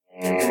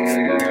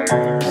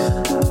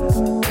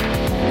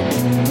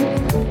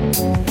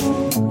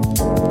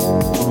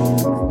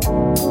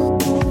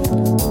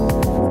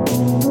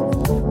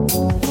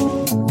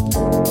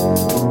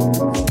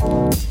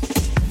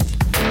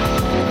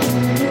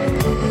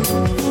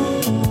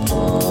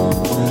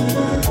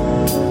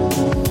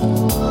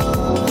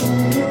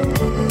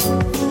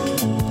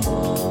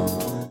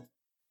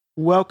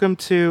Welcome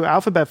to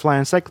Alphabet Fly,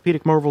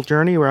 encyclopedic Marvel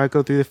journey, where I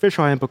go through the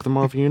official handbook of the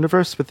Marvel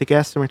Universe with the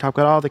guests, and we talk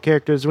about all the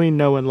characters we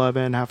know and love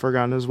and have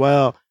forgotten as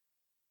well.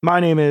 My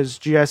name is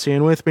Jesse,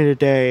 and with me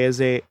today is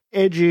a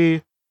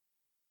edgy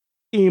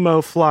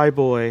emo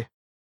flyboy,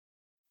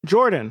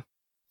 Jordan.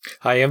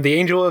 I am the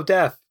Angel of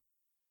Death,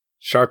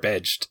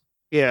 sharp-edged.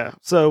 Yeah,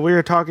 so we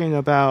are talking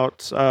about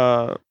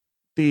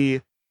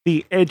the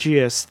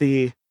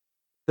edgiest,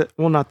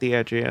 well, not the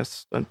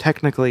edgiest.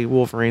 Technically,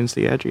 Wolverine's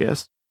the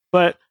edgiest,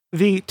 but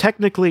the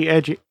technically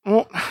edgy.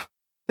 Well,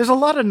 there's a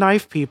lot of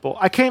knife people.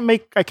 I can't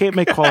make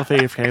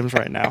qualitative claims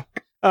right now.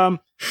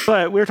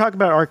 But we're talking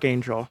about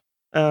Archangel.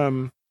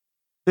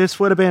 This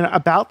would have been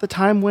about the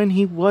time when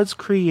he was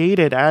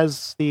created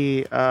as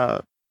the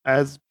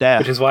as Death,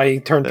 which is why he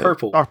turned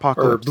purple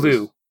or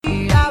blue.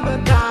 You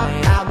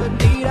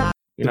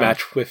know,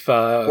 match with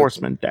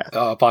Horseman Death.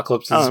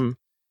 Apocalypse's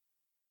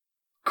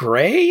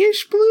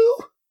grayish blue.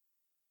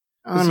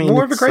 I mean,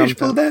 more of a grayish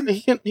blue then.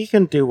 He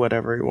can do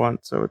whatever he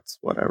wants, so it's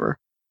whatever.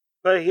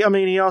 But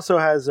he also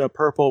has a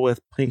purple with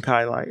pink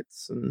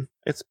highlights, and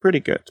it's pretty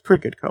good. It's a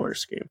pretty good color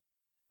scheme.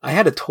 I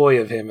had a toy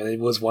of him, and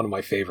it was one of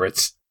my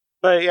favorites.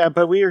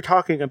 But we are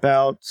talking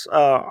about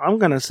I'm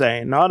gonna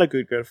say not a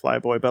good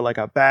flyboy, but like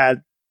a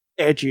bad,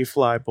 edgy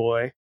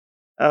flyboy.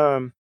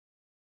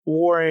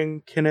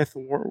 Warring Kenneth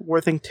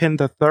Worthington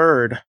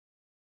III.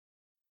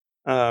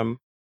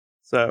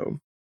 So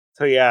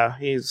yeah,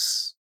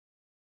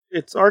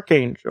 it's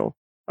Archangel.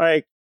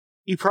 Like,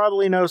 you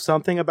probably know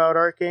something about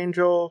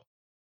Archangel.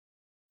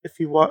 If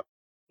you want,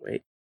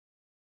 wait,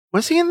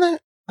 was he in the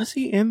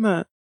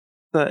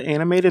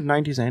animated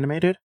 90s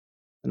animated,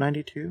 the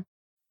 92?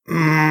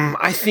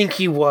 I think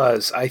he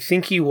was,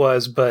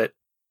 but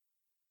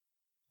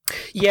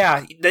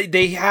yeah,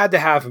 they had to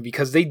have him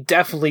because they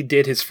definitely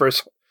did his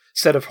first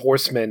set of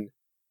Horsemen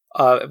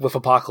with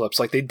Apocalypse.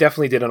 Like, they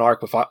definitely did an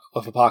arc with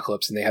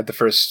Apocalypse, and they had the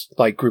first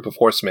group of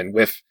Horsemen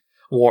with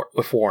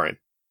Warren.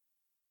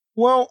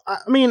 Well, I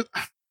mean,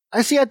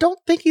 I don't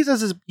think he's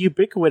as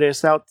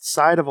ubiquitous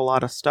outside of a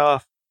lot of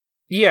stuff.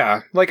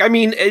 Yeah, I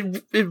mean,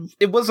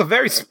 it was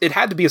it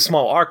had to be a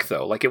small arc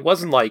though. Like, it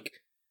wasn't like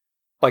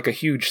a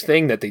huge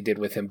thing that they did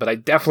with him, but I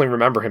definitely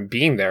remember him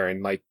being there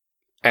in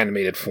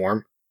animated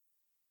form.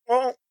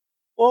 Well,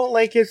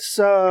 it's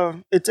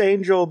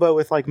Angel, but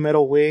with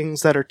metal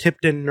wings that are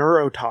tipped in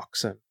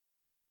neurotoxin.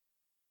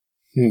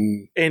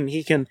 And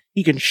he can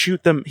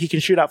shoot them. He can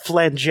shoot out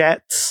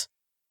flangettes.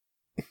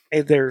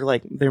 And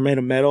they're made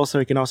of metal, so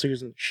he can also use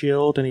them as a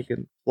shield, and he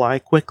can fly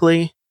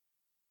quickly.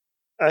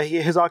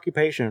 His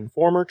occupation: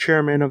 former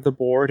chairman of the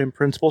board and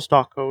principal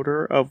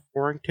stockholder of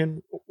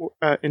Warrington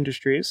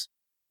Industries,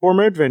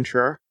 former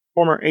adventurer,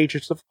 former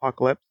agent of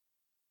Apocalypse.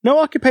 No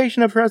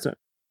occupation at present.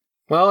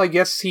 Well, I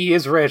guess he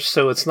is rich,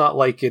 so it's not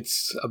like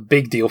it's a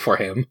big deal for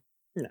him.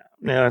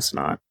 No, it's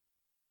not.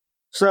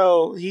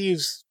 So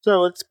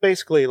it's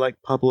basically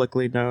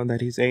publicly known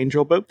that he's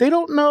Angel, but they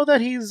don't know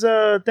that he's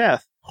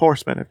Death,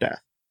 Horseman of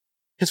Death.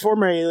 His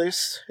former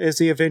alias is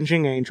the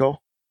Avenging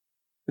Angel,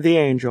 the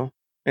Angel,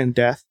 and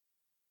Death.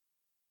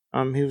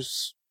 He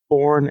was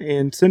born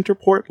in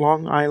Centerport,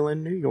 Long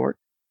Island, New York.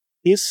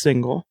 He is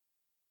single,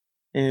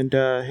 and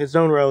his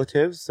known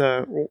relatives: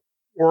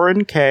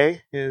 Warren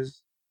K,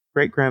 his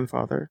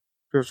great-grandfather,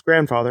 his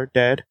grandfather,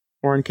 dead.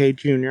 Warren K.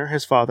 Jr.,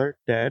 his father,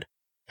 dead.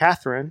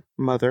 Catherine,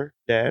 mother,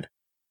 dead.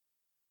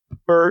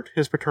 Bert,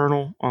 his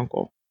paternal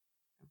uncle.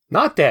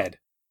 Not dead.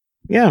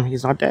 Yeah,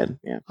 he's not dead.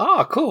 Yeah.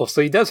 Ah, cool.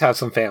 So he does have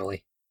some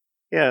family.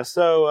 Yeah,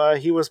 so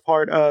he was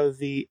part of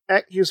he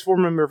was a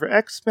former member of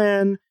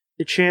X-Men,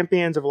 the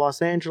Champions of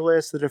Los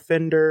Angeles, the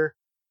Defender.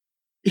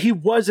 He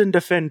was in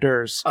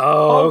Defenders.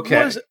 Oh,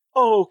 okay.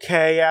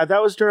 Okay, yeah,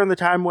 that was during the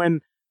time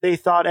when they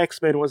thought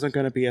X-Men wasn't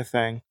going to be a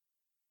thing.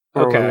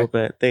 For a little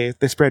bit. They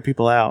spread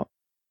people out.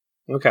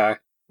 Okay.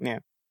 Yeah.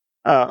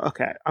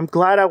 Okay. I'm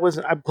glad I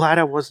wasn't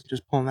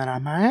just pulling that out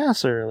of my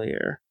ass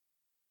earlier.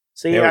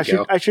 See, I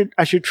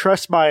should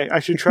trust my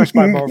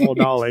Marvel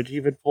knowledge,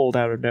 even pulled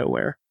out of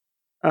nowhere.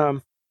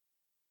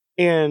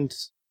 And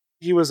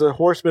he was a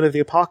Horseman of the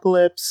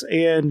Apocalypse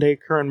and a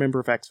current member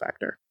of X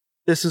Factor.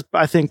 This is,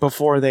 I think,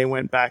 before they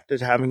went back to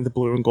having the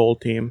blue and gold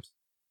teams.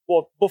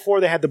 Well,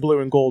 before they had the blue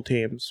and gold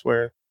teams,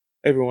 where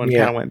everyone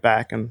kind of went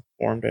back and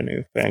formed a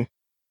new thing.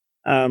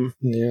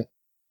 Yeah,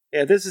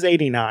 this is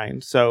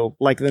 89, so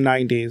the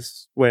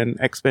 90s when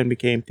X-Men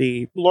became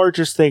the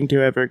largest thing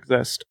to ever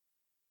exist.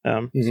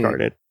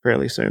 Started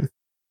fairly soon.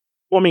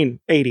 Well, I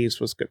mean,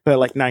 80s was good, but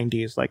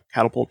 90s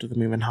catapulted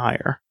them even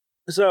higher.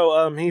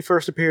 So he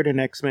first appeared in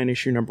X-Men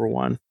issue number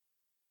 1.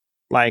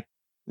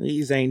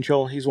 He's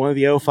Angel. He's one of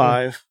the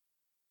 05.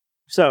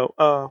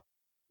 So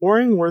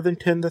Warren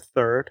Worthington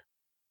III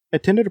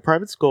attended a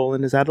private school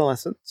in his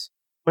adolescence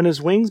when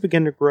his wings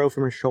began to grow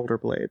from his shoulder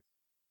blades.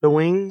 The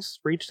wings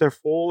reached their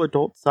full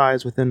adult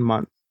size within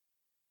months,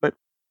 but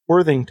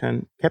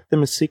Worthington kept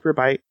them a secret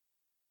by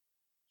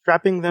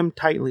strapping them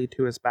tightly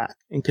to his back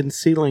and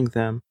concealing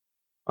them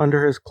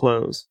under his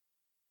clothes.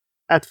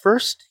 At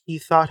first, he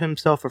thought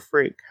himself a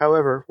freak.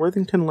 However,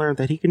 Worthington learned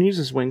that he can use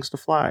his wings to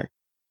fly,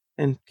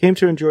 and came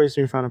to enjoy his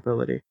newfound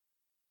ability.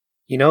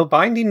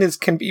 binding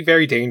can be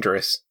very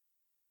dangerous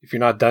if you're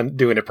not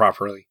doing it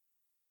properly.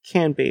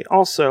 Can be.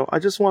 Also, I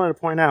just wanted to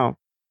point out,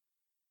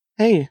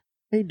 hey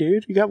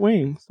dude, you got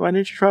wings. Why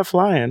didn't you try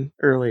flying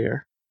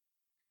earlier?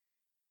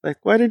 Like,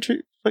 why didn't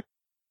you,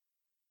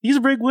 these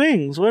are big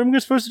wings. What am I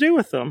supposed to do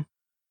with them?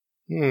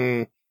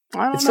 I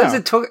don't know.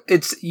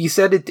 Says you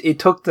said it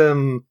took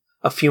them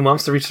a few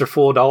months to reach their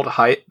full adult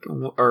height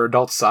or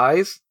adult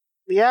size.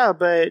 Yeah,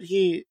 but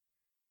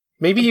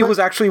maybe he was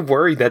actually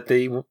worried that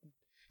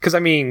because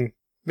when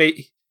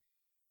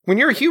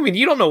you're a human,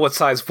 you don't know what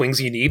size wings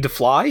you need to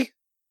fly.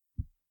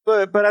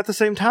 But at the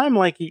same time,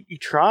 like, you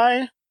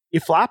try,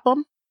 you flap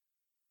them.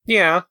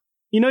 Yeah.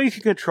 You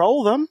can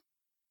control them.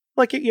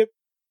 Like, it'd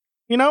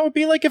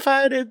be like if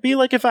I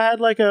had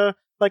like an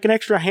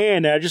extra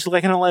hand and I just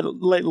kind of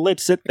let it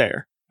sit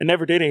there and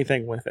never did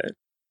anything with it.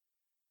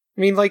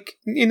 I mean, like,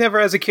 you never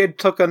as a kid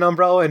took an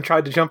umbrella and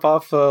tried to jump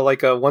off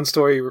like a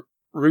one-story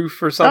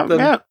roof or something?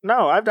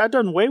 No, I've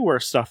done way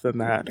worse stuff than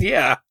that.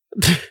 Yeah.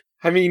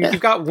 I mean, you've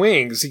got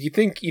wings. You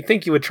think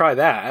you would try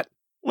that.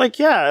 Like,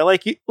 yeah,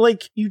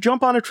 you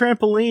jump on a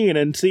trampoline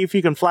and see if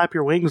you can flap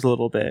your wings a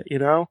little bit,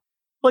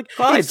 Like,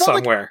 glide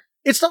somewhere.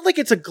 It's not like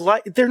it's a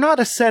glide. They're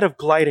not a set of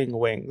gliding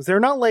wings. They're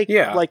not like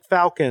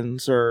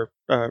falcons or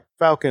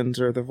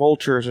the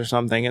vultures or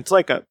something. It's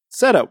like a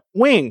set of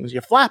wings.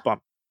 You flap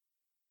them.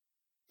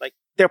 Like,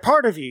 they're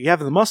part of you. You have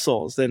the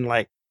muscles, and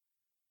like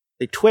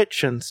they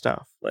twitch and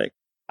stuff. Like,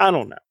 I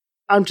don't know.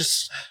 I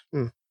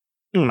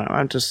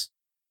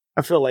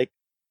feel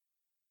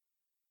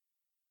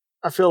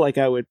like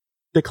I would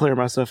declare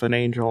myself an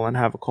angel and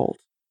have a cult.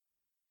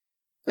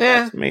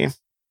 Yeah. That's me.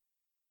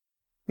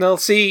 No,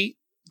 see,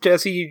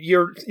 Jesse,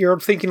 you're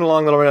thinking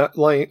along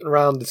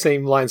around the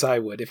same lines I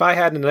would. If I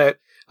had a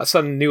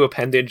sudden new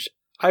appendage,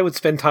 I would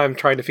spend time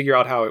trying to figure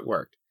out how it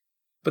worked.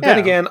 But then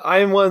again, I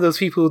am one of those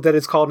people that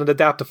is called an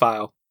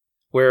adaptophile,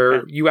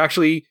 where you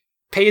actually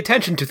pay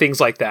attention to things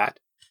like that.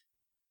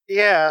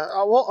 Yeah.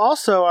 Well,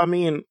 also, I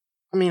mean,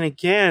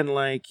 again,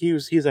 like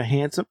he's a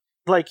handsome,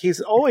 like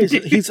he's always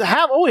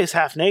always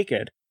half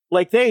naked.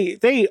 Like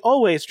they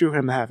always drew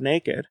him half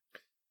naked.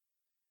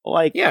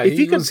 Like, yeah,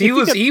 he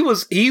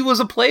was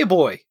a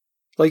playboy.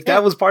 Like,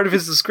 that was part of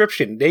his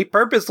description. They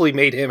purposely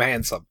made him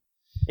handsome.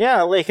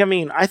 Yeah, like, I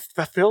mean, I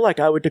feel like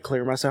I would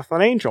declare myself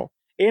an angel.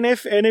 And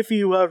if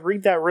you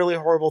read that really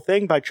horrible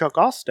thing by Chuck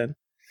Austin,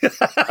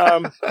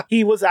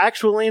 he was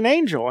actually an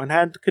angel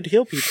and could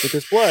heal people with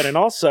his blood, and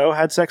also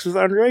had sex with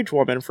an underage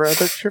woman for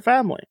your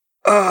family.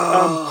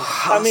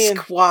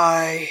 Oh,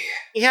 why?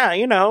 Yeah,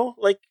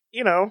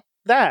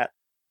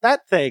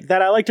 that thing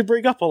that I like to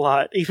bring up a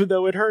lot, even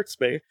though it hurts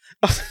me.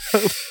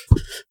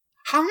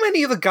 How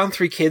many of the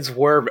Guthrie kids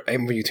were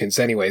mutants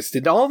anyways?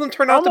 Did all of them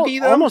turn out to be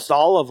them? Almost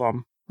all of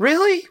them.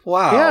 Really?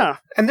 Wow. Yeah.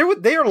 And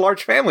they are a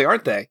large family,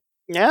 aren't they?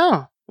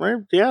 Yeah.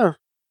 Right. Yeah.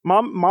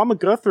 Mama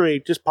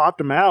Guthrie just popped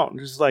them out and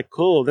just like,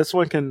 cool, this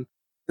one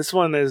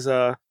is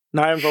not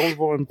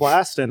invulnerable and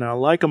blasting. I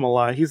like him a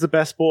lot. He's the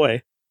best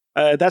boy.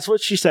 That's what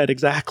she said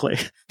exactly.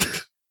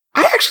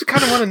 I actually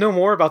kind of want to know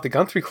more about the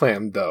Guthrie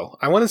clan, though.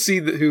 I want to see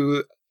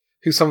who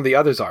some of the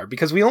others are,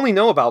 because we only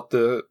know about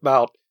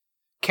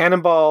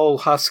Cannonball,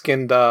 Husk,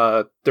 and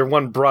their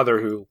one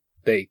brother who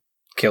they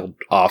killed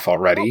off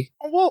already.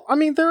 Well, I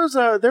mean, there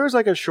was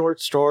like a short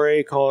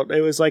story called,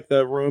 it was like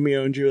the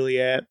Romeo and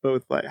Juliet,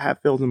 both like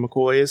Hatfields and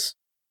McCoys.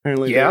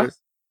 Apparently, yeah,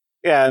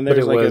 and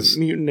there was a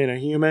mutant and a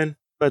human,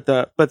 but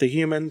the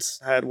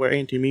humans were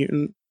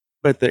anti-mutant,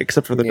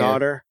 except for the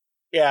daughter.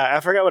 Yeah,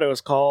 I forgot what it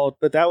was called,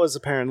 but that was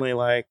apparently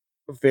like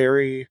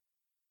very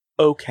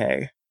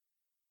okay.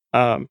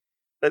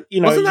 But,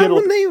 wasn't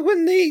that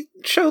when they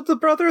showed the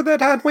brother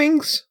that had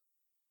wings?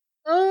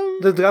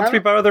 The Guthrie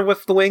brother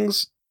with the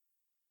wings?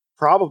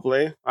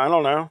 Probably. I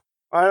don't know.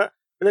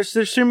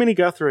 There's too many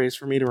Guthries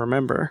for me to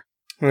remember.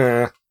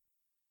 Yeah.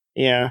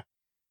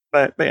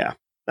 But yeah,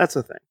 that's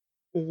the thing.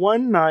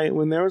 One night,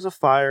 when there was a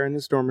fire in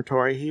his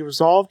dormitory, he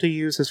resolved to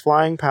use his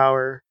flying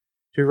power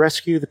to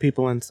rescue the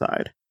people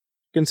inside.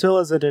 To conceal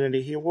his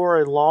identity, he wore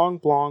a long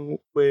blonde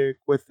wig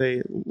with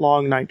a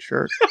long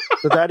nightshirt,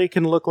 so that he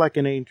can look like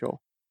an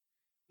angel.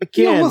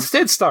 Again, you almost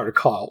did start a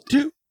cult.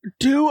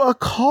 Do a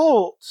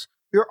cult.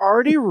 You're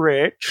already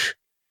rich.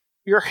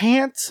 You're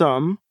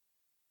handsome.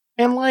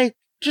 And, like,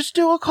 just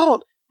do a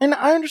cult. And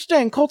I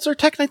understand cults are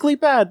technically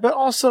bad, but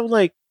also,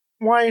 like,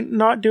 why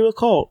not do a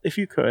cult if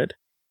you could?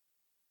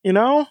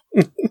 So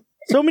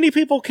many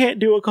people can't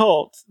do a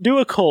cult. Do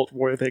a cult,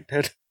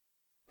 Worthington.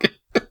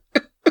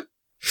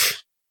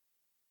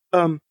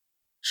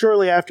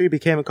 Shortly after he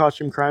became a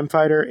costume crime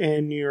fighter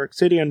in New York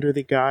City under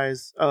the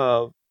guise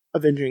of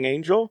Avenging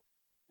Angel,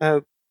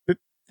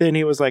 then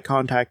he was like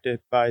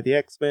contacted by the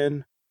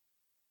X-Men,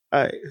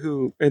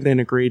 who then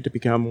agreed to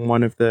become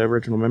one of the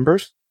original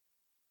members.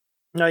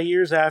 Now,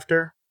 years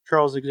after,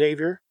 Charles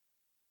Xavier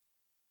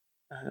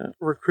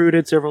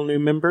recruited several new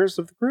members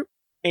of the group.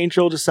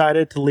 Angel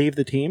decided to leave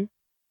the team.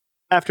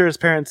 After his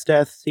parents'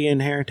 deaths, he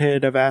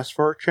inherited a vast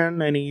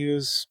fortune, and he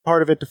used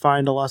part of it to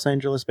find a Los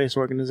Angeles-based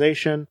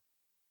organization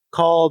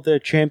called the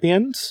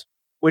Champions,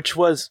 which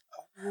was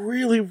a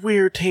really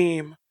weird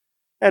team.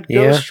 Had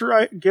Yeah.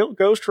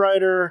 Ghost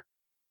Rider,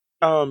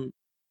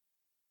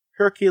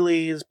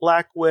 Hercules,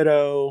 Black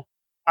Widow,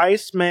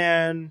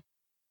 Iceman,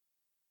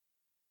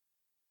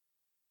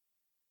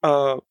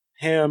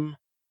 him,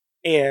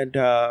 and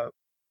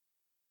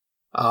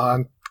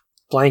I'm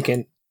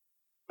blanking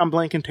I'm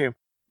blanking too.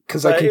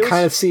 because I can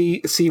kind of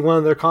see one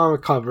of their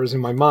comic covers in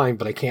my mind,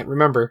 but I can't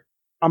remember.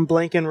 I'm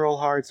blanking real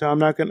hard, so I'm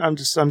not gonna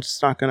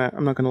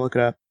look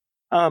it up.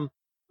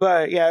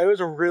 But yeah, it was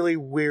a really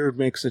weird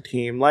mix of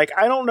team. Like,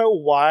 I don't know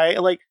why.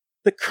 Like,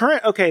 the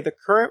current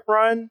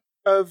run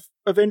of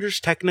Avengers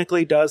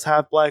technically does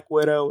have Black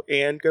Widow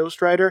and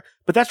Ghost Rider,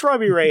 but that's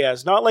Robbie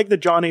Reyes, not like the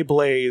Johnny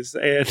Blaze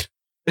and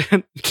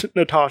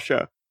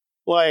Natasha.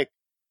 Like,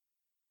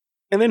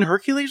 and then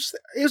Hercules,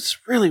 it's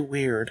really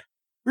weird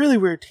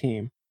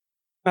team.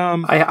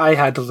 I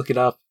had to look it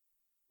up.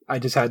 I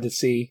just had to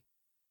see.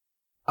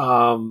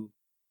 Darkstar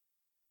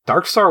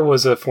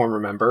was a former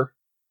member.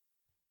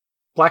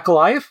 Black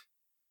Goliath?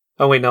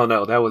 Oh wait, no,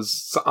 that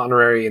was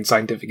honorary and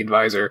scientific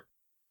advisor.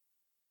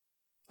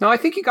 No, I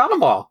think you got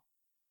them all.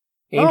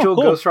 Angel,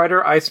 cool. Ghost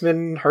Rider,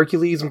 Iceman,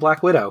 Hercules, and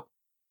Black Widow.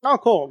 Oh,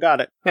 cool, got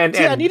it. And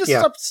I need to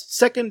stop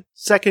second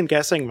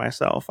guessing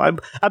myself. I've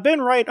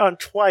been right on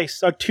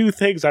twice on two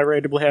things I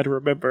randomly had to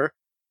remember.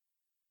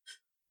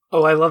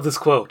 Oh, I love this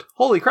quote.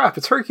 Holy crap,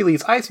 it's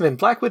Hercules, Iceman,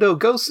 Black Widow,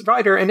 Ghost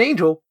Rider, and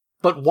Angel.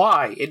 But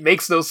why? It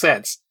makes no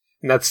sense.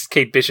 And that's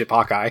Kate Bishop,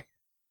 Hawkeye.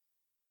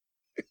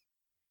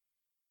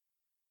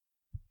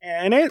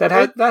 And it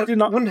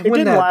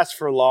didn't last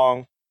for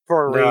long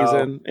for a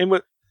reason.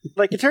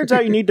 It turns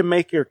out you need to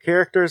make your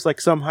characters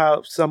like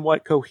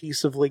somewhat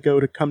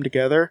cohesively come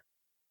together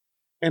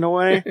in a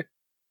way.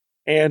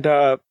 And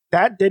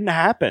that didn't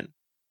happen.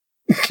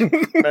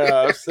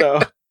 So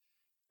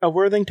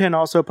Worthington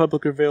also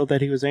publicly revealed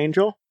that he was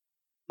Angel,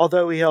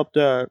 although he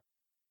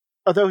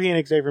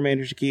and Xavier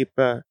managed to keep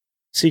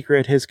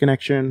secret his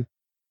connection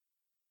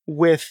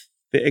with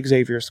the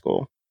Xavier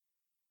School.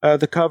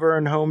 The cover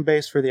and home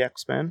base for the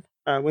X-Men.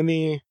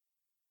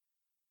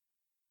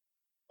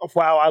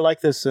 Wow, I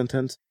like this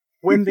sentence.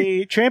 When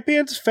the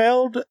champions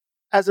failed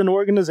as an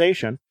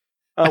organization,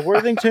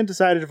 Worthington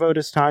decided to devote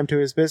his time to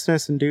his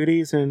business and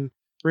duties and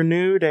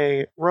renewed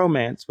a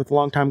romance with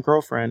longtime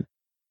girlfriend,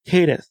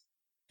 Cadence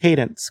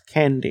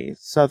Candy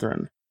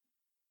Southern.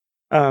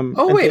 I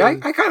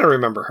kind of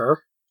remember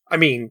her. I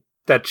mean,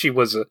 that she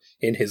was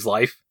in his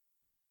life.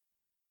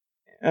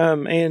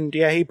 And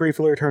yeah, he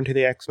briefly returned to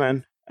the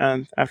X-Men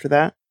after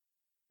that.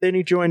 Then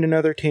he joined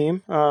another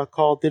team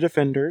called the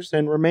Defenders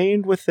and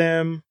remained with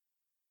them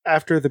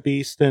after the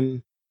Beast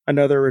and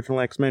another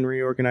original X-Men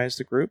reorganized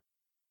the group.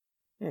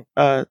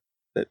 The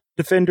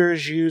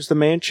Defenders used the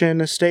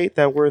mansion estate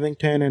that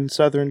Worthington and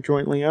Southern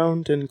jointly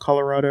owned in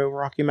Colorado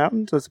Rocky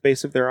Mountains as the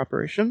base of their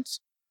operations.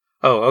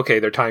 Oh, okay,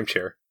 their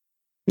timeshare.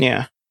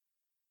 Yeah.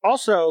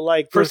 Also,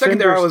 like, for a second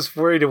there, I was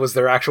worried it was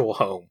their actual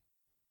home.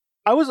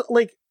 I was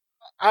like,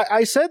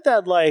 I said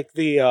that like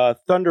the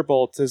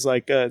Thunderbolts is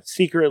like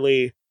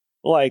secretly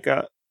like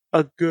a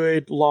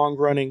good long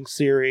running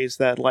series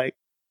that like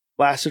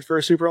lasted for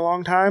a super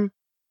long time.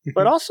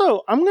 But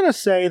also, I'm gonna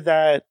say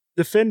that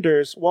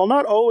Defenders, while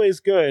not always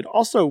good,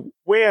 also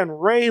ran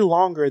way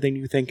longer than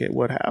you think it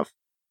would have.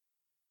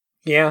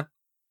 Yeah.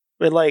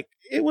 But like,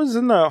 it was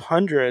in the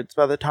hundreds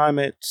by the time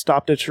it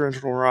stopped its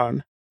original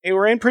run. It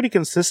ran pretty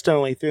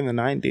consistently through the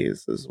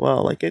 90s as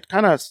well. Like, it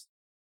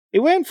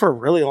went for a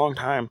really long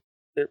time.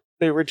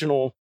 The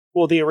original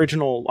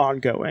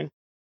ongoing.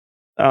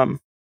 After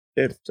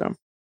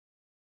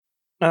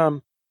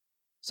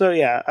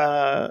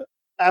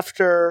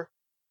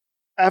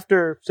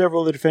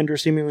several of the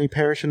Defenders seemingly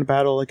perish in a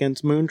battle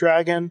against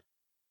Moondragon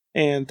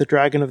and the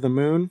Dragon of the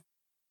Moon,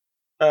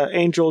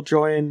 Angel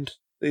joined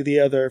the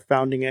other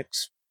founding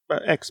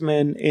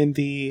X-Men in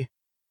the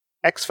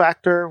X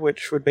Factor,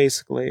 which was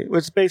basically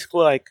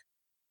like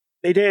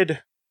they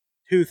did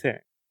two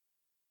things.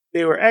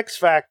 They were X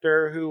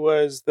Factor, who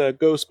was the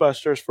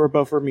Ghostbusters for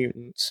Buffer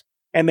Mutants,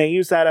 and they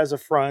used that as a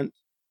front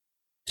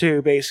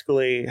to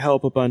basically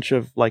help a bunch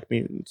of like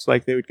mutants.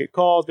 Like, they would get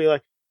called, be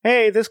like,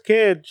 "Hey, this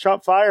kid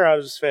shot fire out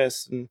of his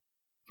fist, and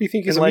we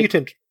think he's a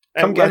mutant.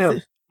 Come get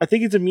him." I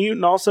think he's a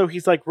mutant. Also,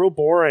 he's like real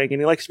boring,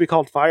 and he likes to be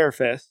called Fire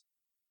Fist.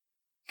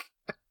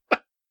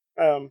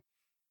 So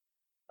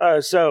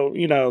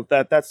you know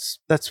that's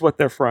what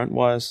their front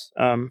was.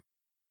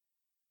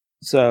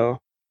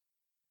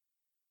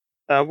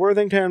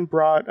 Worthington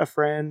brought a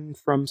friend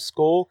from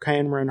school,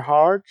 Cameron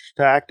Hodge,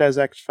 to act as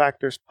X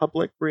Factor's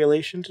public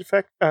relations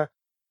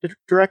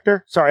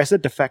director. Sorry, I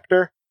said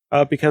defector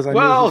because I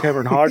knew who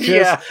Cameron Hodge is.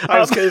 Yeah, I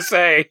was going to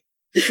say.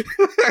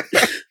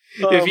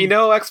 If you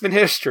know X-Men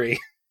history.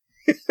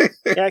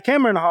 Yeah,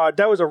 Cameron Hodge,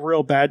 that was a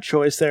real bad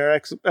choice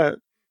there.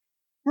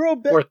 Real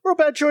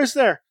bad choice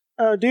there.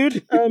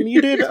 Dude,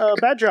 you did a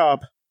bad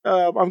job.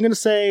 I'm going to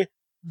say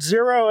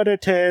 0 out of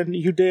 10.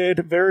 You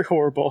did very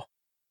horrible.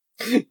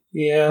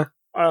 Yeah.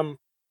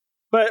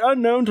 But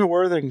unknown to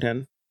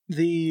Worthington,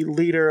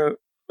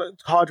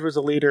 Hodge was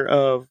a leader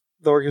of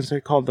the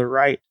organization called The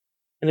Right,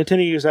 and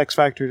intended to use X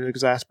Factor to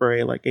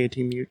exasperate like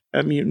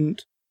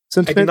anti-mutant I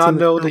sentiments. did not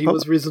know the that he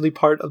was originally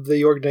part of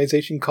the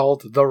organization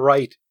called The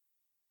Right.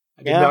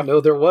 I did not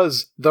know there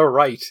was The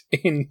Right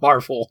in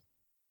Marvel.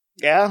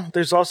 Yeah,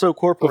 there's also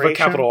corporation. With a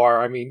capital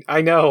R, I mean,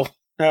 I know.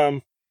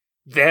 Them.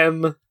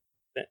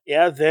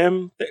 Yeah,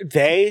 them.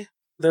 They.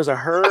 There's a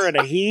her and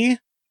a he.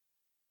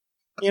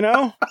 You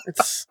know?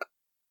 It's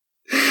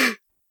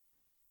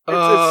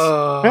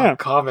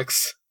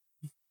comics.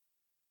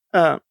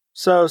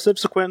 So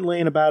subsequently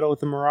in a battle with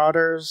the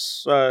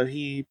Marauders,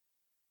 he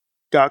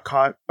got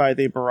caught by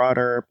the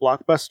Marauder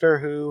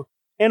Blockbuster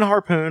and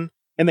Harpoon,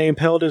 and they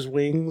impaled his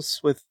wings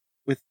with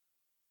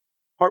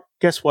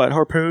guess what?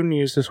 Harpoon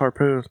used his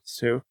harpoons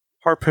to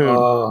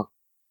harpoon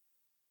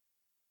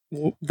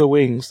the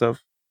wings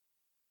of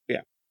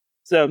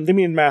So the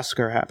Mutant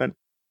Massacre happened.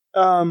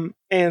 And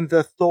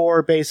the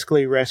Thor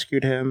basically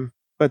rescued him,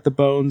 but the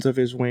bones of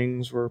his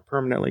wings were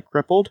permanently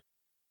crippled,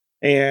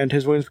 and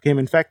his wings became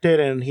infected,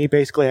 and he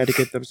basically had to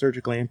get them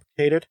surgically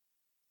amputated.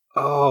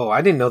 Oh,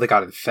 I didn't know they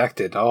got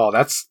infected. Oh,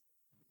 that's...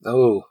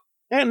 Oh.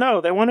 Yeah,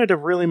 no, they wanted to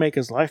really make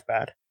his life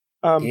bad.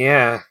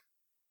 Yeah.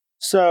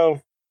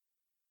 So,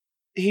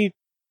 he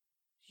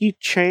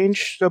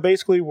changed... So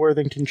basically,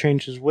 Worthington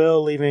changed his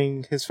will,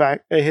 leaving his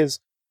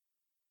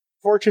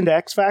fortune to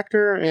X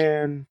Factor,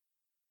 and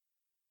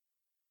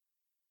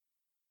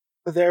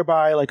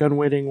thereby, like,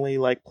 unwittingly,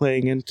 like,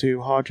 playing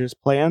into Hodge's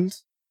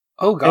plans.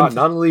 Oh god,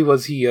 not only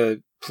was he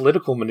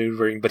political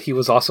maneuvering, but he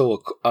was also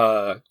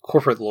a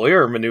corporate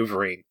lawyer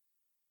maneuvering.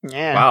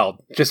 Yeah. Wow,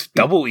 just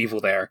double evil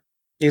there.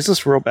 He's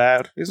just real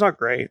bad. He's not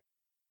great.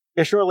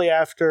 Yeah, shortly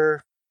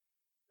after,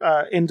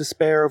 in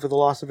despair over the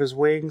loss of his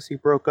wings, he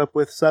broke up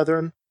with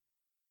Southern.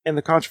 In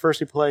the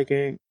controversy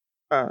plaguing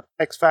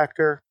X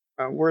Factor,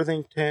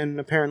 Worthington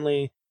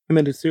apparently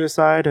committed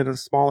suicide in a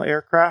small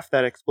aircraft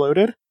that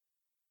exploded,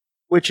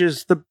 which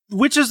is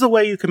the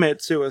way you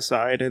commit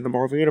suicide in the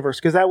Marvel Universe,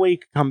 because that way you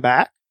can come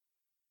back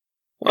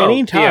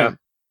anytime.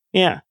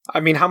 Yeah. I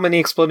mean, how many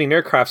exploding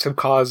aircrafts have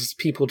caused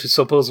people to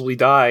supposedly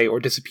die or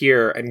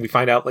disappear, and we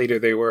find out later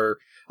they were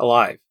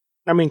alive?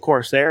 I mean,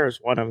 Corsair is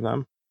one of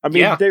them. I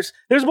mean, there's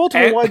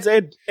multiple ones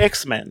in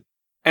X-Men.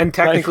 And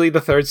technically the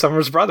third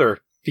Summers brother,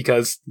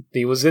 because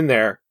he was in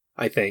there,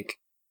 I think.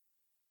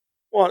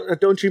 Well,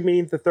 don't you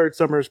mean the third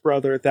Summers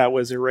brother that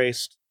was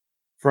erased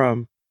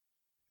from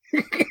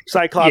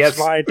Cyclops'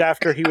 mind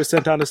after he was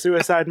sent on a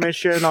suicide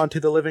mission onto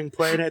the living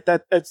planet?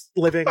 That's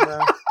living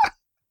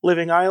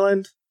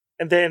island,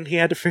 and then he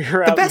had to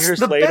figure out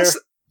years later.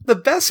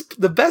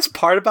 The best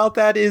part about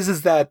that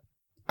is that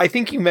I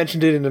think you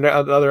mentioned it in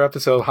another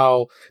episode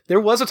how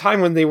there was a time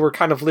when they were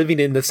kind of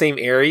living in the same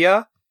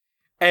area,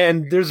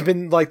 and there's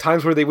been like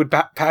times where they would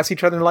pass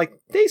each other and like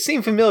they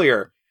seem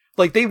familiar,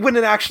 like they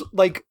wouldn't actually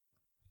like.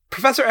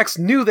 Professor X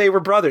knew they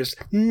were brothers,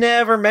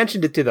 never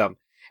mentioned it to them,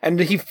 and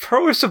he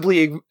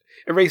forcibly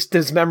erased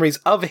his memories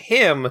of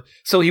him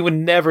so he would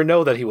never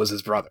know that he was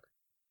his brother.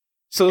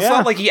 So it's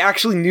not like he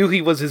actually knew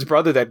he was his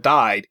brother that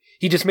died,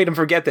 he just made him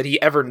forget that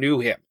he ever knew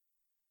him.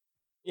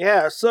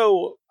 Yeah,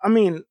 so, I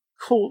mean,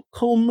 cool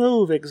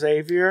move,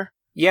 Xavier.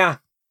 Yeah.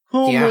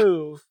 Cool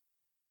move.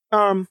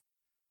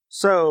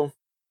 So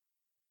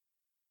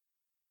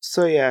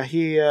yeah,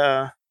 he,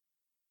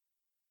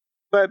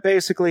 but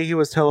basically, he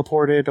was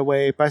teleported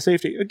away by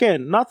safety.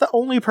 Again, not the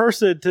only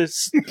person to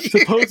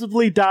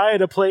supposedly die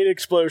in a plane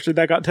explosion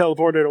that got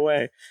teleported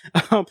away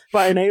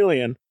by an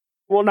alien.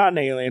 Well, not an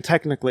alien.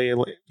 Technically,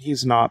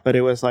 he's not, but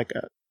it was like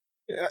a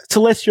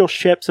celestial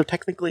ship, so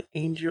technically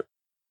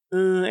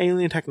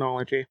alien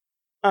technology.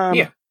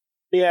 Yeah,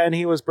 and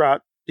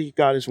he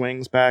got his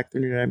wings back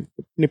through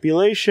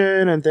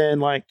manipulation, and then,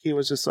 like, he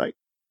was just like,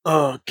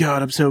 oh,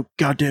 God, I'm so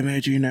goddamn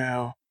edgy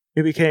now.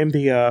 He became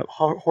the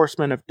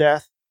Horseman of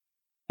Death.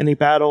 And he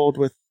battled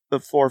with the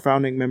 4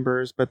 founding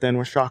members, but then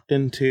was shocked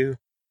into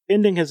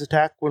ending his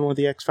attack when one of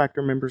the X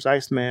Factor members,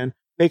 Iceman,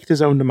 faked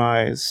his own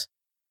demise.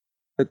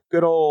 The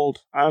good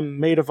old, I'm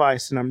made of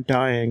ice and I'm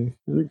dying,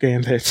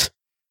 Gambit.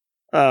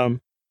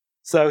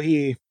 So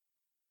he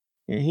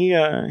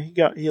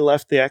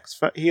left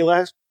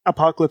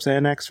Apocalypse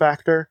and X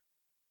Factor,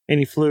 and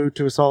he flew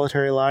to a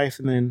solitary life,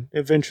 and then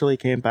eventually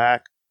came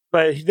back.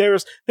 But there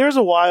was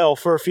a while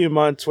for a few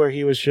months where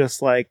he was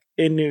just like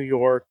in New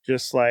York,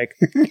 just like,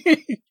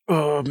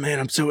 oh man,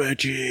 I'm so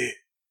edgy,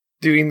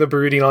 doing the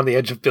brooding on the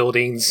edge of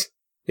buildings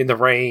in the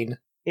rain.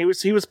 He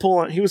was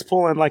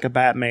pulling like a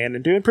Batman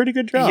and doing a pretty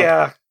good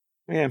job.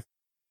 Yeah.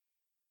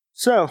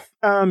 So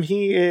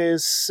he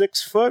is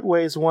 6 foot,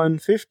 weighs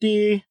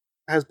 150,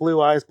 has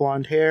blue eyes,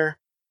 blonde hair.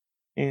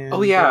 And,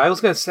 I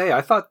was gonna say, I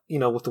thought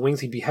with the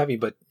wings he'd be heavy,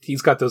 but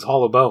he's got those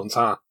hollow bones,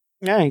 huh?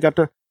 Yeah, he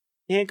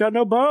ain't got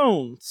no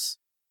bones.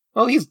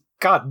 Well, he's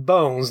got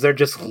bones. They're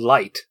just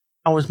light.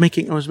 I was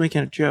making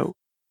a joke.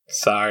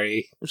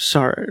 Sorry.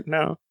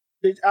 No.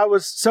 Do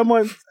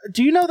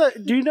you know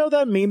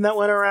that meme that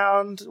went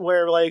around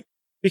where, like,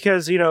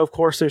 because, of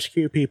course there's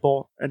Q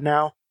people and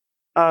now,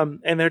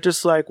 and they're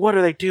just like, what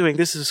are they doing?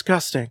 This is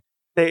disgusting.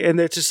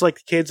 They're just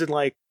like kids and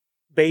like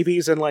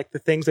babies and like the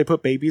things they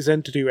put babies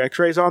in to do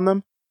x-rays on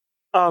them.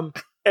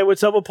 And when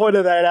someone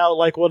pointed that out,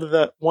 like one of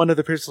the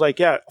persons, like,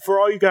 yeah, for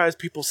all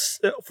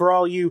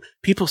you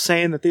people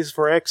saying that these are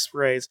for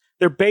X-rays,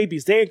 they're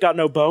babies. They ain't got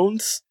no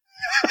bones.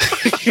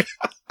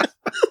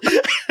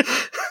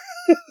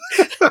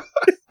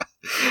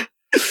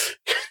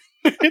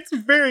 It's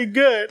very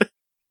good.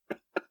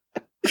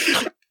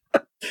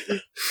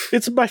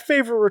 It's my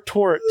favorite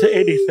retort to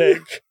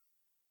anything.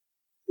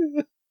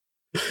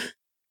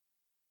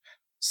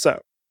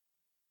 So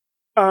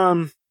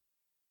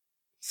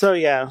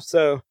yeah,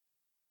 so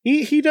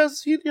he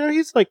does,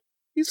 he's like,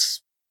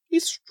 he's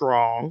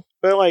strong,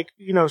 but like,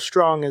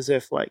 strong as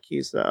if like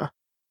he's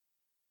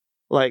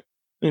like,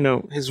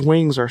 his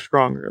wings are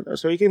stronger though,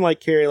 so he can like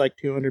carry like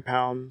 200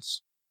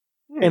 pounds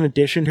in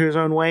addition to his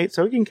own weight,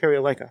 so he can carry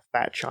like a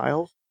fat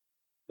child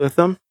with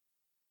him,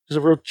 just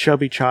a real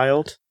chubby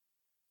child,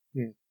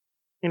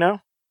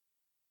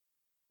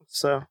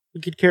 so he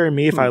could carry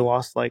me if I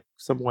lost like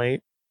some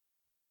weight.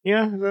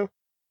 So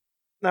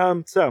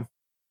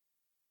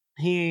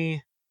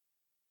he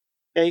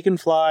can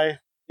fly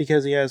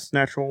because he has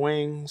natural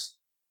wings.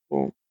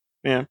 Well,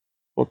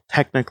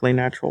 technically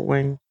natural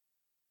wing.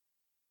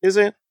 Is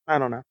it? I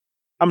don't know.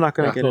 I'm not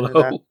going to get into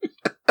that.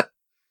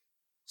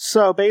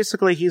 So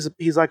basically,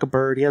 he's like a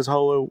bird. He has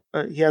hollow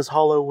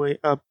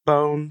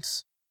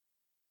bones,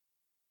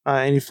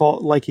 and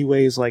he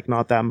weighs like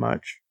not that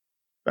much.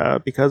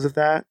 Because of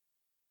that,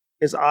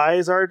 his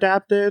eyes are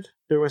adapted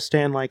to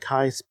withstand like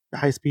high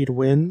speed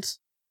winds.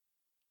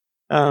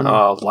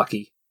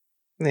 Lucky.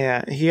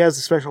 Yeah, he has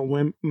a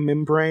special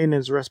membrane in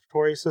his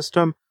respiratory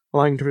system,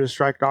 allowing him to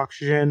extract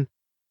oxygen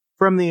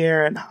from the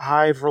air at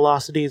high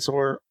velocities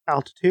or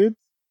altitudes.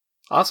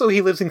 Also,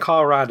 he lives in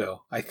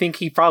Colorado. I think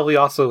he probably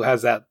also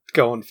has that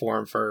going for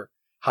him for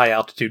high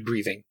altitude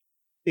breathing.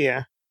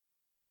 Yeah.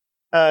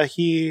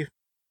 He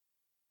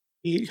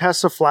has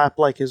to flap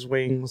like his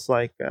wings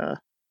like a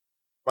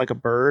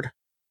bird.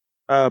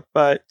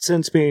 But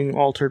since being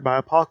altered by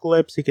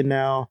Apocalypse, he can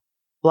now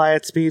fly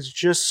at speeds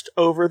just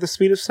over the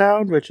speed of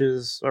sound, which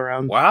is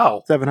around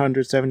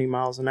 770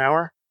 miles an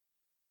hour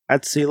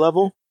at sea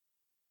level.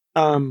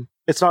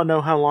 It's not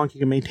known how long he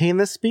can maintain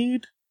this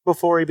speed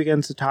before he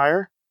begins to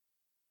tire.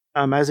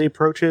 As he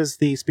approaches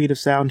the speed of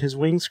sound, his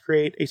wings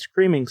create a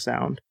screaming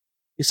sound.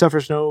 He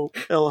suffers no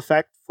ill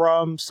effect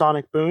from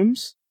sonic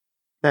booms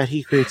that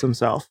he creates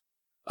himself.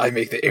 I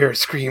make the air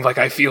scream like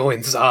I feel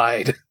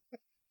inside.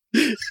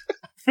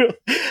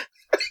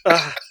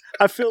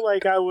 I feel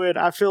like I would,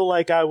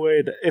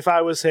 if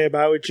I was him,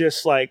 I would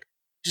just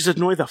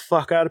annoy the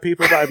fuck out of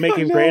people by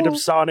making random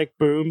sonic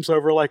booms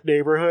over like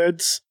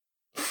neighborhoods.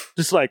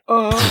 Just like,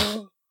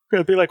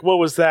 be like, what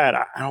was that?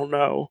 I don't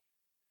know.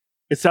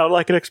 It sounded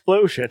like an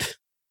explosion.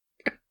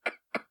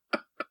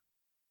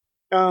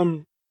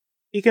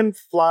 He can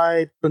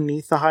fly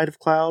beneath the height of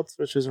clouds,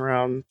 which is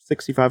around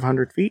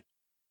 6,500 feet.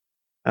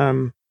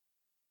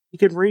 He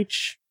can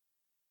reach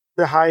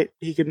the height.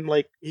 He can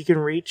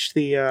reach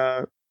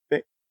the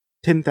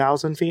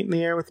 10,000 feet in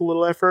the air with a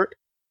little effort.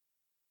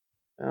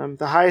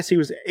 The highest he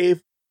was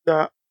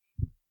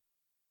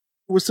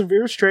with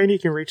severe strain, he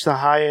can reach the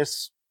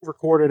highest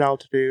recorded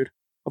altitude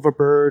of a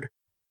bird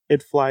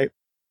in flight,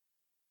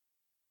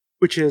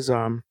 which is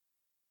the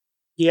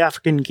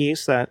African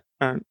geese at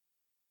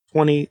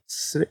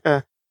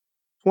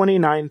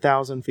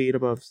 29,000 feet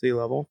above sea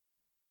level.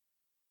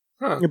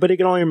 Huh. But he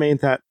can only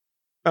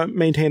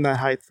maintain that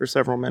height for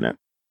several minutes.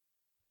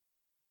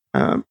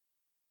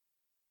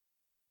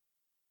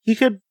 He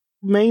can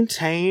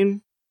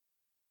maintain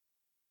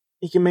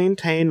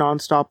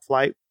nonstop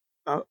flight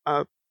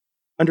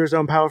under his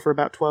own power for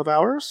about 12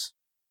 hours.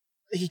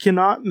 He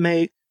cannot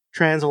make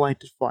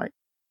transatlantic flight.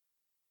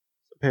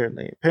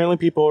 Apparently,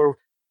 people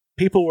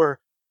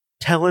were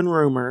telling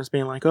rumors,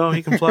 being like, "Oh,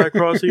 he can fly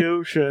across the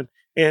ocean,"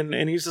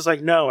 and he's just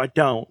like, "No, I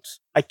don't.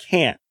 I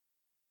can't."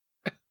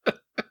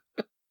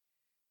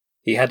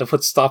 He had to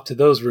put stop to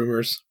those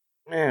rumors.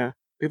 Yeah,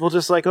 people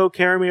just like, "Oh,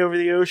 carry me over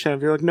the ocean." I'd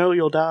be like, "No,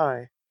 you'll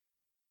die."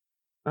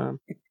 And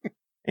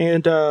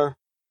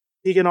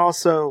he can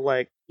also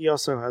he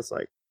also has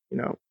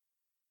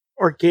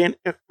organic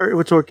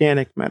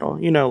metal,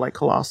 like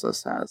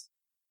Colossus has.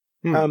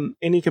 And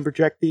he can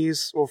project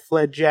these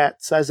fled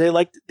jets, as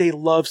they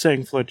love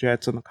saying fled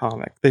jets in the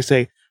comic. They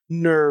say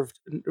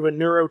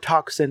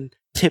neurotoxin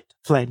tipped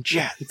fled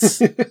jets.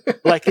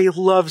 They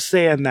love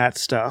saying that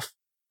stuff.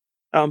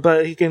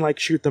 But he can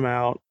shoot them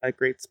out at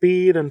great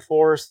speed and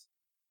force,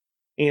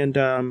 and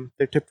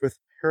they're tipped with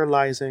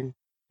paralyzing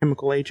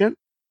chemical agent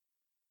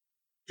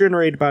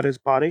generated by his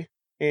body,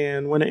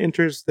 and when it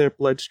enters their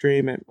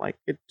bloodstream, it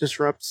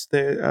disrupts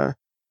their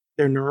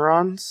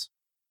neurons,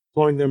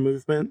 slowing their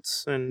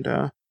movements,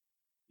 and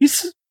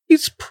he's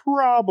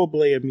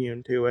probably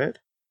immune to it.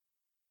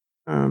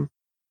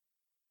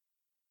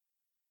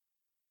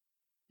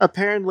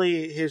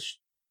 Apparently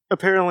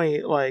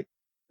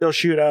they'll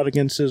shoot out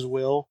against his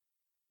will,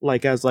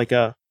 as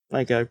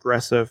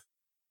aggressive,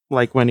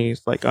 when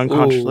he's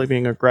unconsciously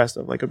being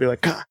aggressive, it'll be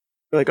like, "Gah!"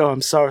 "Oh,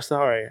 I'm so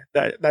sorry.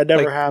 That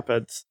never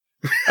happens."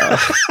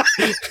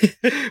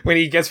 When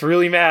he gets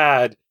really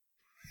mad.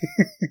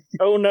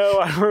 Oh no,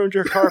 I ruined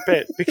your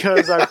carpet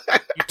because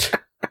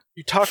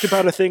you talked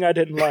about a thing I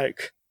didn't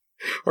like.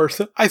 Or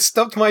I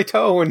stubbed my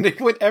toe and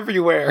it went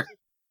everywhere.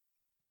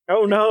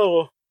 Oh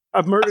no,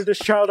 I murdered this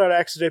child on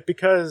accident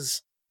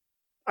because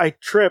I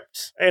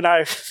tripped and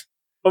I...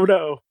 Oh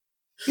no.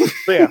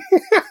 But yeah,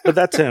 but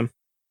that's him.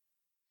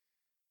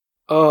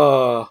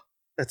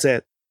 That's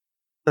it.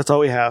 That's all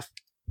we have.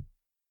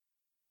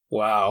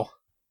 Wow.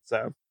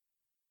 So,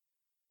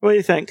 what do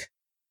you think?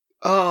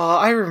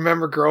 I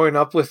remember growing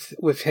up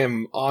with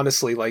him,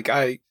 honestly. Like,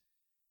 I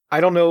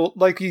don't know,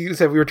 like you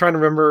said, we were trying to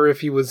remember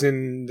if he was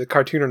in the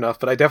cartoon enough,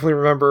 but I definitely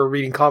remember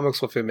reading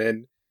comics with him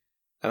in.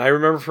 And I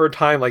remember for a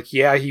time, like,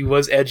 yeah, he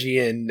was edgy,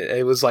 and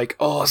it was like,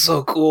 oh,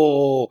 so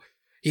cool.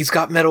 He's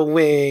got metal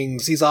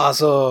wings. He's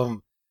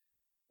awesome.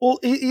 Well,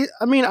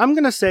 I mean, I'm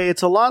going to say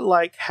it's a lot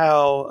like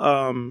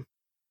how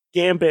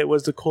Gambit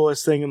was the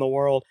coolest thing in the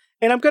world.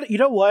 And I'm going to, you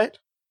know what?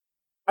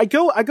 I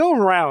go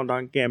around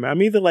on Gambit.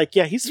 I'm either like,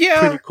 yeah, he's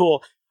pretty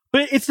cool.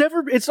 But it's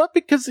not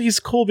because he's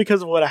cool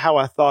because of how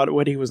I thought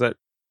when he was as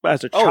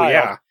a child. Oh,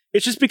 yeah.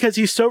 It's just because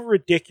he's so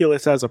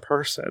ridiculous as a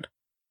person.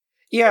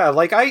 Yeah,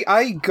 like,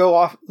 I go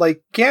off,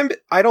 like,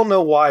 Gambit, I don't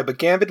know why, but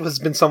Gambit has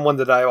been someone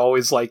that I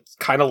always, like,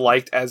 kind of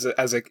liked as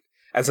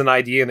an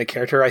idea and a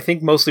character. I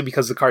think mostly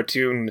because the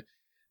cartoon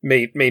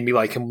made me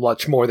like him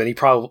much more than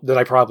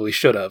I probably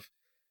should have.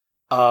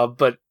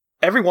 But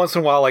every once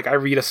in a while, like, I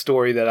read a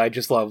story that I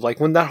just love. Like,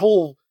 when that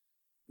whole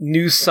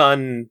New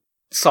Sun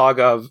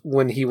saga,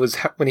 when he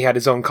had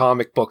his own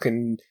comic book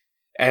and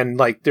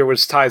like, there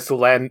was ties to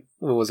Landman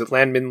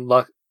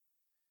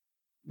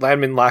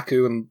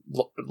Laku and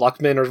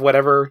Luckman or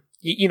whatever,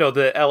 you know,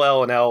 the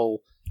LL and L,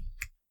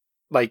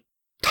 like,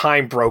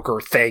 time broker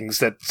things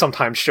that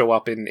sometimes show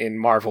up in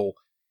Marvel.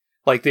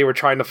 Like, they were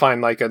trying to find,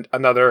 like,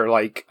 another,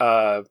 like,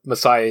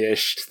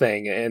 Messiah-ish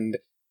thing,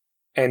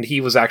 and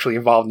he was actually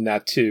involved in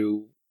that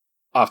too.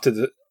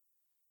 And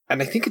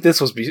I think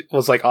this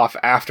was like off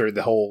after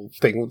the whole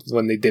thing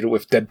when they did it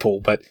with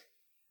Deadpool, but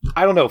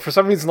I don't know, for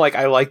some reason, like,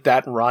 I like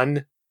that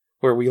run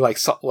where we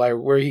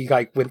where he,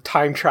 like, went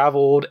time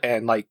traveled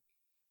and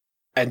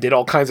did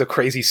all kinds of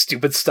crazy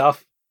stupid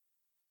stuff.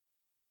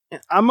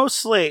 I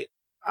mostly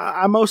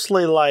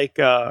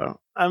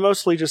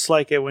just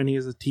like it when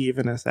he's a thief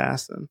and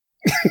assassin.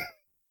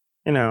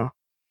 You know,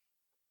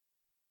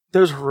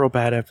 those were real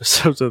bad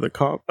episodes of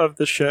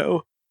the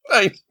show.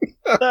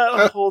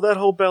 that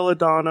whole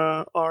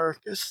Belladonna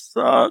arc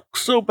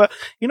sucks so bad.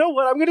 You know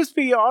what? I'm gonna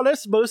be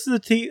honest. Most of the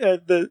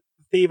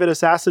thief and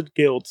assassin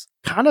guilds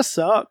kind of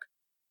suck,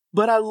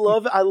 but I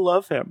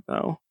love him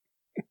though.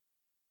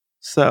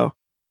 So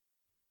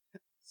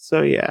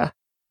yeah.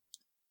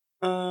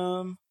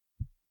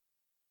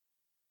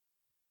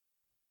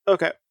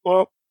 Okay.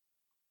 Well,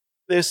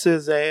 this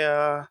is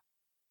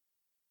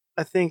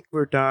I think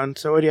we're done.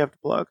 So what do you have to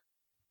plug?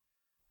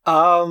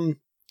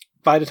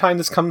 By the time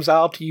this comes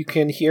out, you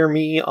can hear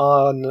me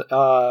on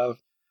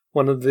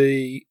one of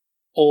the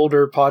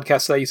older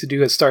podcasts that I used to do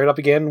has started up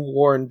again,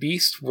 War and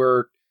Beast.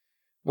 We're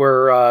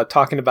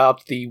talking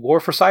about the War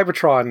for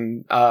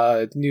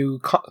Cybertron new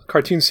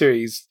cartoon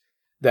series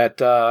that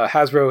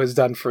Hasbro has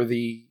done for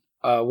the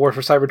War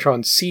for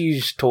Cybertron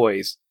Siege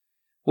toys,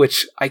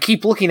 which I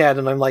keep looking at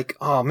and I'm like,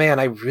 oh man,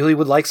 I really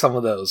would like some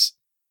of those.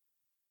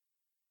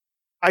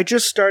 I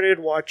just started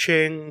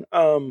watching,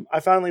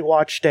 I finally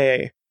watched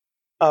a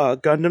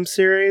Gundam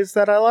series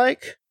that I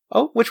like.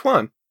 Oh, which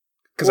one?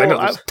 Because I know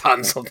there's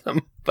tons of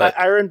them. But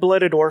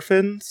Iron-Blooded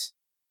Orphans.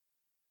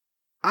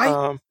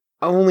 I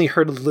only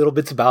heard little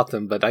bits about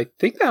them, but I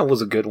think that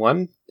was a good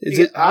one.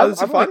 I'm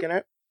liking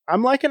it.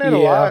 I'm liking it a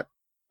lot.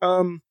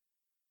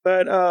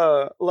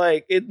 But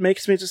like, it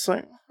makes me just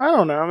like, I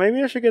don't know,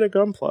 maybe I should get a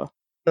Gunpla.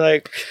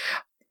 Like,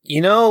 you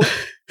know,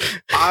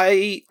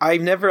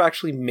 I've never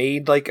actually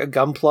made like a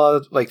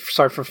Gunpla, like,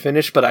 start from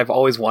finish, but I've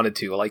always wanted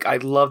to. Like, I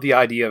love the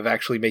idea of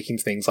actually making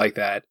things like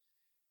that.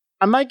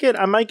 I might get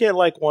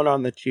like one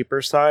on the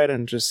cheaper side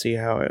and just see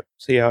how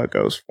it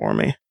goes for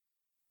me.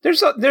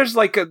 There's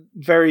like a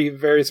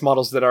various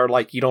models that are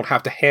like, you don't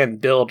have to hand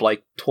build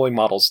like toy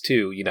models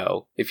too, you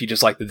know, if you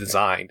just like the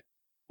design.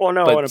 Well,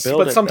 no, I want to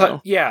build it. But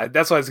sometimes, yeah,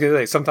 that's what I was gonna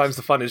say. Sometimes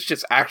the fun is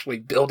just actually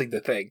building the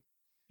thing.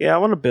 Yeah, I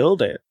want to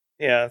build it.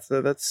 Yeah,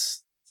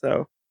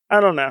 so I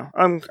don't know.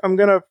 I'm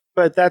gonna,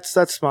 but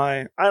that's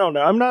my. I don't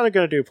know. I'm not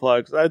gonna do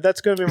plugs.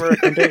 That's gonna be my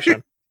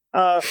recommendation.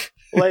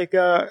 Like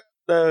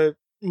the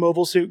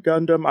Mobile Suit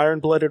Gundam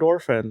Iron-Blooded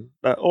Orphans.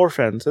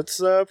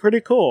 It's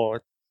pretty cool.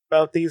 It's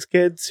about these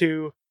kids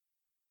who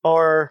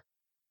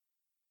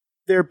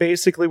they're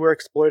basically were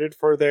exploited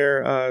for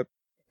their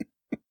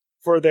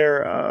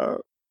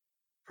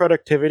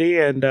productivity,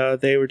 and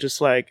they were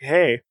just like,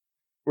 hey,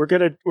 we're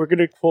gonna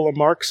pull a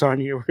Marx on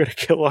you. We're gonna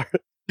kill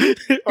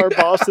our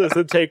bosses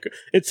and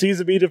seize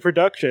them into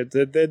productions,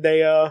 and then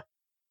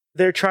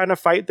they're trying to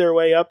fight their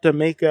way up to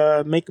make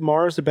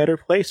Mars a better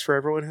place for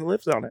everyone who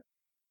lives on it.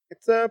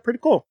 It's pretty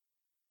cool.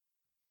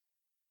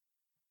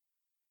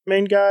 The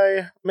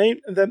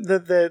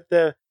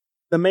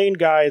main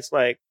guy is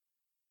like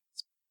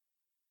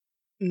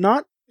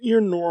not your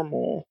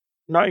normal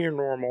not your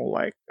normal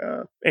like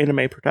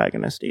anime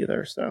protagonist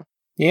either. So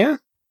yeah,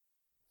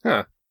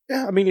 huh?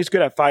 Yeah, I mean he's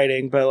good at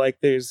fighting, but like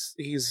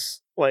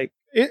he's like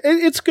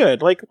it's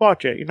good. Like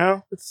watch it, you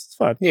know, it's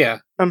fun. Yeah.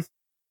 But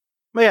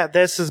yeah,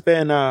 this has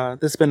been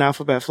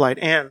Alphabet Flight,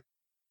 and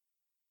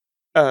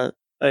may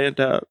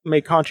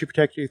Khonshu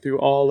protect you through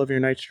all of your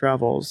night's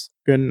travels.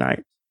 Good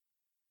night.